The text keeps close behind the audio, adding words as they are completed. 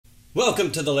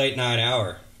Welcome to the late night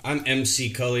hour. I'm MC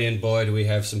Culley, and boy, do we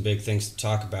have some big things to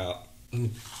talk about.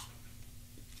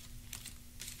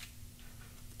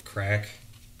 Crack.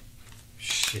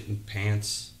 Shitting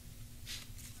pants.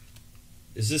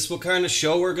 Is this what kind of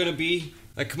show we're gonna be?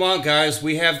 Like, come on, guys,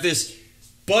 we have this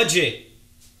budget.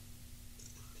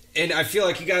 And I feel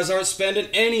like you guys aren't spending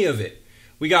any of it.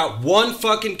 We got one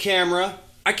fucking camera.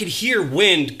 I could hear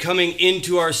wind coming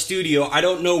into our studio. I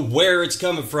don't know where it's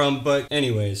coming from, but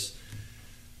anyways.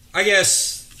 I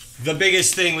guess the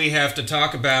biggest thing we have to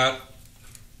talk about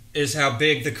is how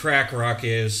big the crack rock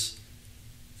is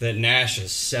that Nash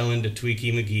is selling to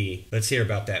Tweaky McGee. Let's hear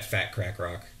about that fat crack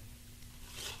rock.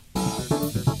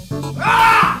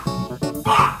 Ah!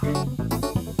 Fuck!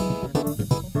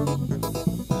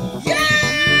 Yeah!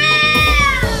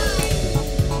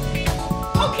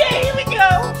 Okay, here we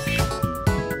go.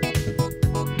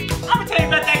 I'm gonna tell you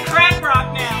about that crack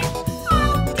rock now.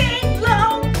 All day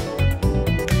long,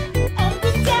 up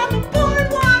and down the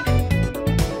boardwalk.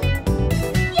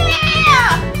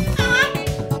 Yeah! I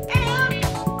am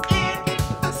in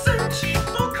the search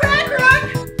for crack rock.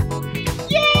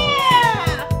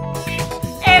 Yeah!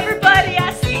 Everybody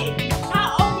I see, I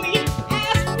only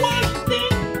ask one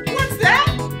thing. What's that?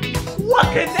 What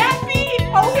could that be?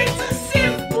 Oh, it's a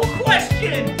simple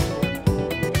question.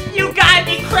 You got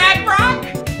any crack rock?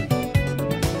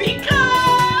 Because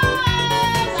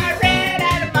I ran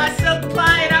out of my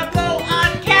supply and I'm low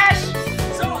on cash.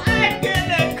 So I'm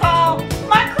gonna call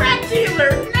my crack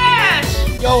dealer,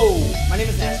 Nash. Yo, my name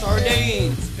is Nash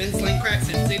Sardines. Been slinging crack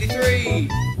since '83.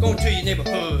 Going to your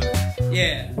neighborhood.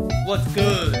 Yeah, what's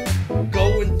good?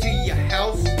 Going to your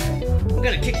house. I'm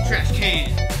gonna kick the trash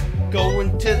can.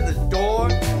 Going to the door.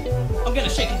 I'm gonna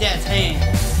shake your dad's hand.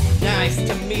 Nice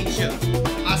to meet you.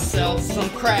 I sell some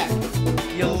crack.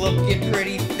 You're looking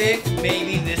pretty thick.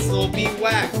 Maybe this'll be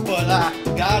whack, but I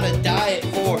got a diet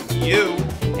for you,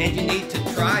 and you need to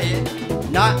try it.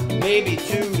 Not maybe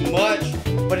too much,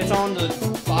 but it's on the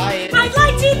buy it. I'd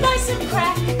like to buy some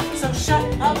crack, so shut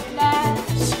up,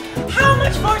 Nash. How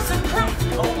much for some crack?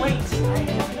 Oh wait, I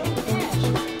have no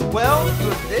cash. Well,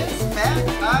 for this pack,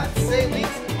 I'd say at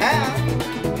least half.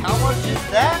 How much is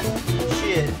that?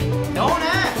 Shit, don't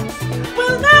ask.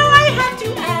 Well, now I have to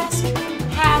ask.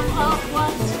 Half of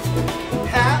what?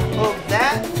 Half of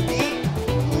that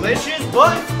delicious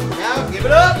butt. Now give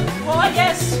it up. Well, I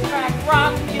guess crack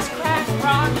rock is crack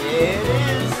rock. It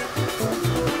is.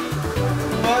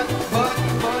 But.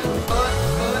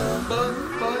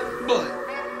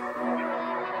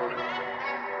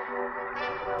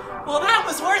 Well, that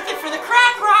was worth it for the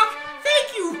crack rock.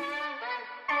 Thank you.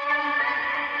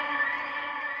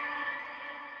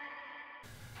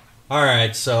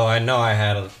 Alright, so I know I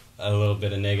had a little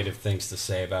bit of negative things to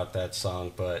say about that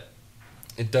song, but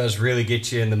it does really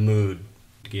get you in the mood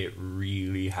to get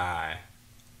really high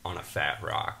on a fat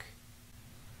rock.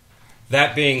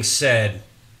 That being said,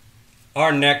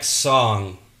 our next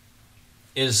song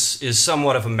is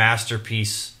somewhat of a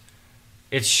masterpiece.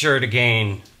 It's sure to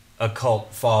gain a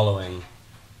cult following.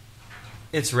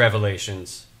 It's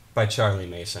Revelations by Charlie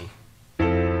Mason.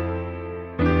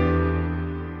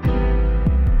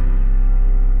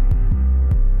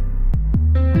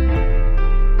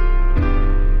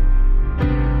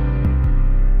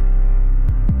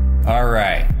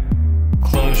 Alright,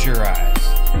 close your eyes.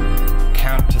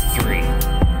 Count to 3.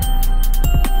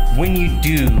 When you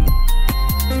do,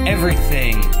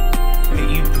 everything that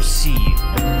you perceive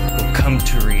will come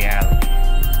to reality.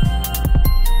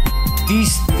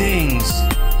 These things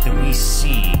that we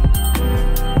see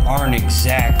aren't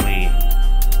exactly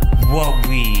what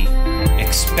we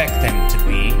expect them to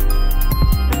be.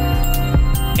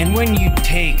 And when you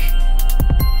take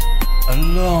a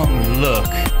long look,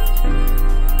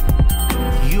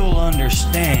 you'll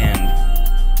understand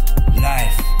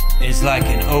life is like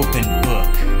an open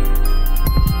book.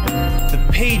 The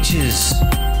pages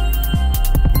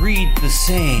read the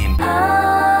same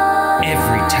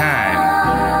every time.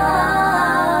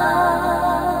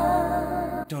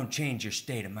 Don't change your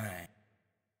state of mind.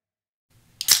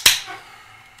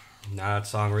 Now that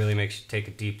song really makes you take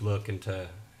a deep look into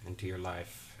your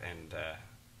life and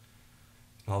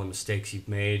all the mistakes you've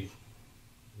made,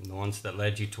 and the ones that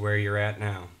led you to where you're at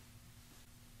now.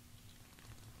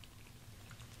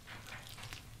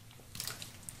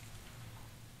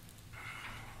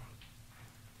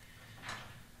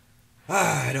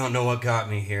 I don't know what got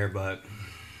me here, but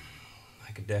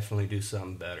I could definitely do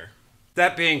something better.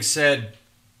 That being said,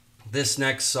 this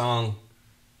next song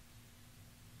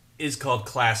is called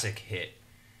Classic Hit,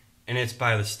 and it's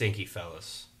by the Stinky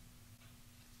Fellas.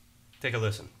 Take a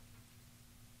listen.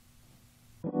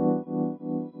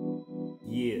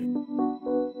 Yeah.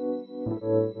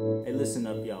 Hey, listen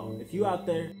up, y'all. If you out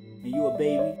there and you a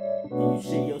baby and you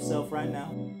shit yourself right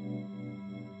now,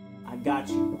 I got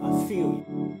you. I feel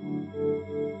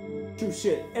you. True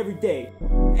shit. Every day.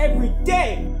 Every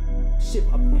day! Shit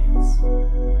my pants.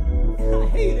 And I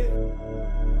hate it.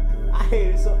 I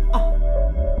hate it. So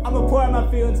I'm gonna pour out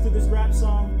my feelings through this rap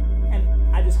song. And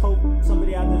I just hope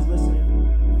somebody out there's listening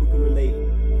who can relate,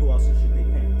 who also shit their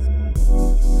pants.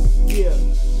 Yeah.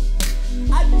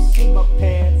 I just shit my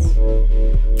pants,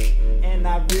 and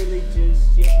I really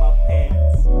just shit my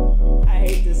pants. I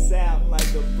hate to sound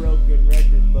like a broken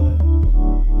record, but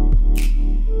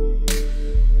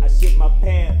I shit my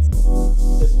pants.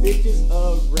 The bitches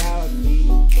around me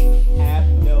have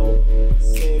no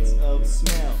sense of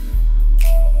smell.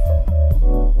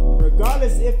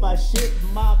 Regardless if I shit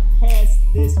my pants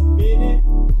this minute,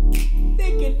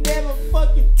 they can never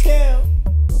fucking tell.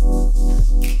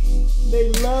 They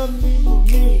love me for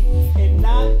me and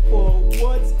not for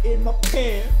what's in my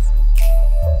pants.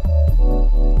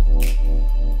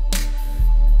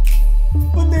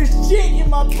 But there's shit in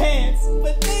my pants,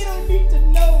 but they don't need to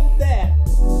know that.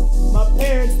 My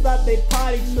parents thought they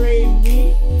potty trained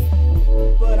me,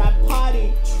 but I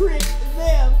potty tricked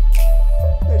them.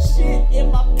 There's shit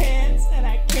in my pants and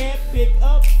I can't pick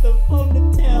up the phone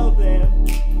to tell them.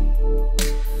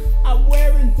 I'm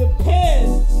wearing the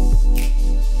pen,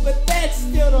 but that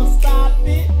still don't stop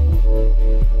it,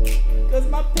 cause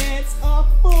my pants are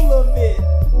full of it.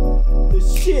 The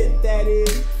shit that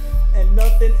is, and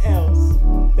nothing else.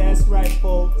 That's right,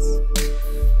 folks.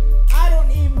 I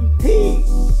don't even pee.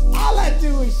 All I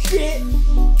do is shit.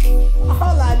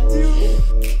 All I do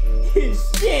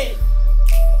is shit.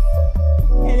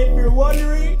 And if you're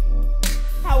wondering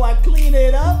how I clean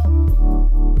it up,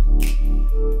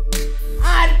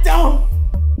 I don't.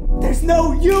 There's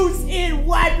no use in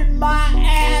wiping my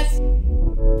ass.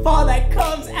 If all that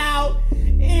comes out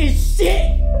is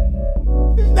shit,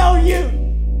 there's no use.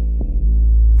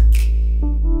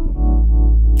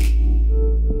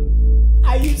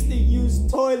 I used to use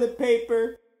toilet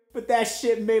paper, but that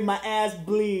shit made my ass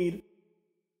bleed.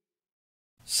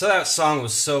 So that song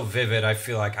was so vivid, I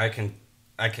feel like I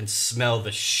can smell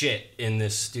the shit in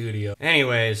this studio.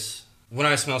 Anyways, when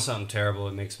I smell something terrible,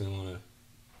 it makes me want to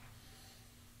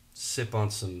sip on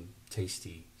some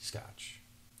tasty scotch.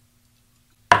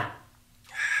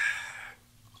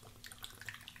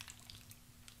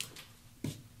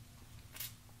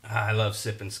 I love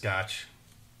sipping scotch.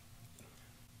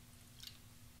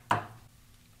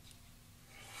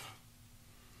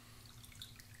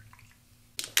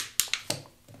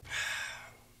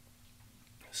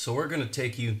 So we're going to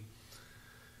take you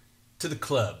to the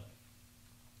club,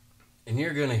 and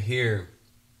you're going to hear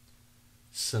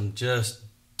some just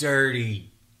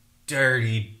dirty,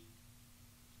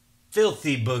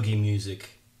 filthy boogie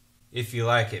music. If you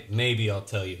like it, maybe I'll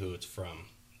tell you who it's from.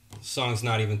 The song's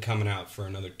not even coming out for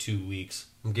another 2 weeks.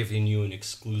 I'm giving you an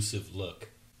exclusive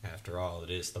look. After all, it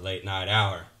is the late night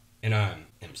hour, and I'm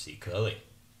MC Culley.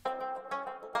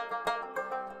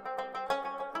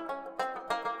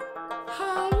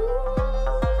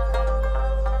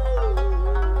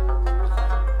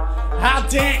 I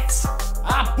dance,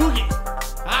 I boogie,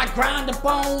 I grind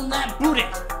upon that booty,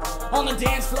 on the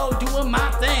dance floor doing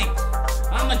my thing.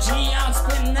 I'm a G, I'm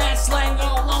spitting that slang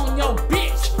all on your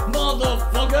bitch,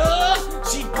 motherfucker.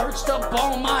 She perched up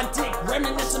on my dick,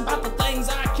 reminiscing about the things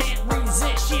I can't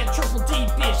resist. She a triple D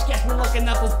bitch, catch me looking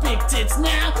at those big tits.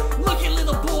 Now, look at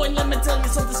little boy, let me tell you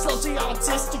something slow. So your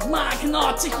autistic mind can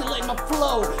articulate my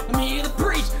flow. I'm here to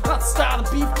preach, not to start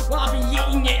a beef, while I be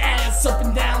eating your ass up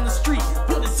and down the street.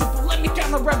 Put it simple, let me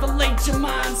kinda revelate your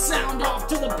mind. Sound off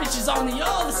to the bitches on the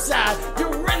other side.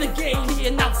 You're a renegade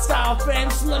here, not style fam,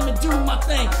 so let me do my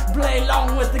thing. Play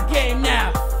along with the game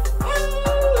now.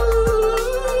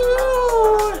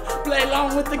 Play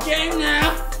along with the game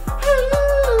now.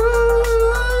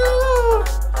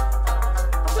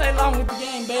 Play along with the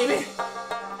game, baby.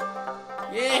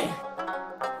 Yeah.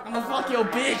 I'ma fuck your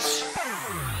bitch.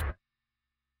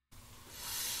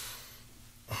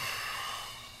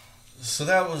 So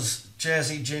that was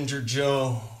Jazzy Ginger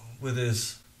Joe with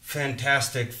his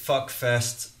fantastic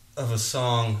fuckfest of a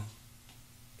song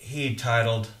he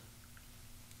titled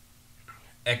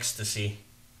Ecstasy.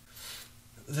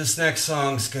 This next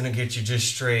song's gonna get you just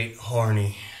straight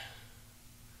horny.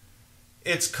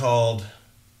 It's called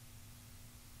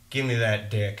Give Me That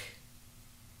Dick.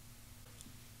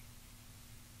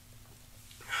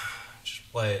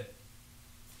 Just play it.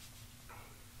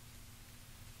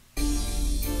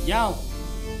 Yo,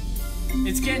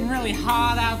 it's getting really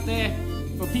hard out there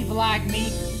for people like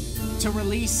me to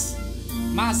release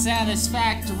my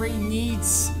satisfactory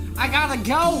needs. I gotta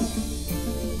go.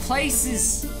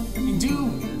 places and do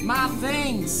my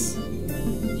things.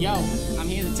 Yo, I'm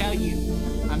here to tell you,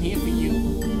 I'm here for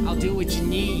you. I'll do what you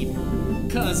need,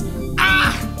 cause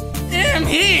I am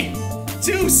here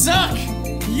to suck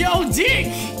yo dick.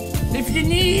 If you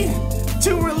need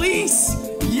to release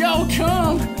yo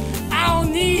cum, I'll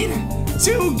need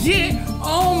to get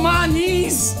on my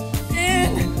knees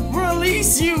and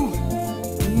release you.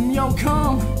 Yo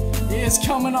cum is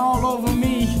coming all over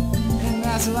me, and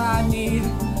that's what I need.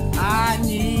 I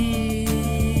need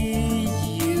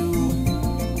you.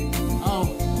 Oh,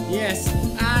 yes,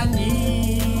 I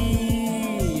need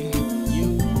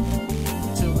you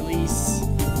to release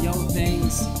your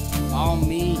things on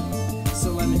me.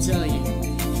 So let me tell you,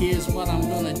 here's what I'm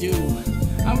gonna do.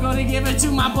 I'm gonna give it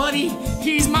to my buddy.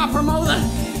 He's my promoter.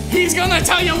 He's gonna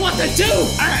tell you what to do.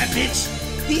 Alright, bitch.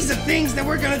 These are things that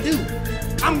we're gonna do.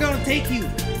 I'm gonna take you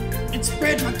and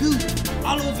spread my goo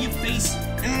all over your face,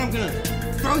 and then I'm gonna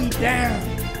throw you down.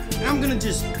 And I'm gonna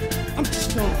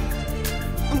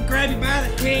grab you by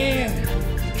the hair.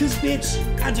 Cause bitch,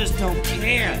 I just don't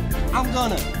care. I'm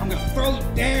gonna throw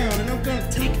you down, and I'm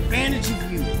gonna take advantage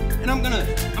of you. And I'm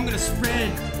gonna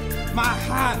spread my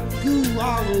hot goo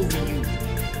all over you.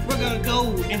 We're gonna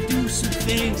go and do some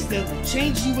things that will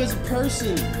change you as a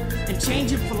person and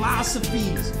change your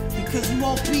philosophies, because you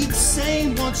won't be the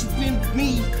same once you've been with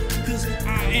me, because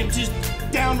I am just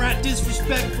downright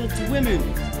disrespectful to women,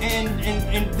 and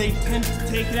they tend to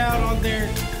take it out on their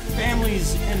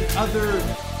families and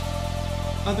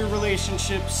other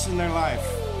relationships in their life.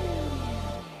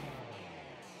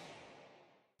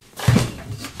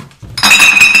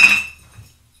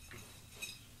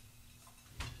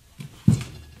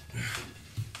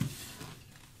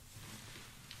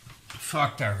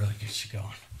 Fuck, that really gets you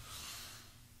going.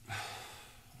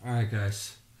 Alright,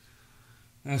 guys.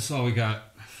 That's all we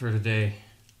got for today.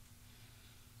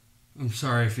 I'm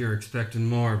sorry if you're expecting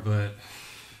more, but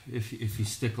if you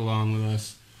stick along with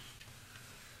us,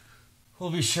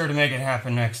 we'll be sure to make it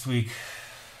happen next week.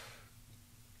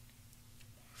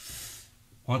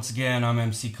 Once again, I'm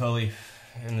MC Culley,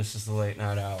 and this is the Late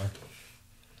Night Hour.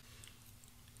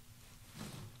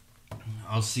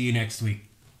 I'll see you next week.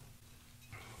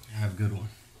 Have a good one.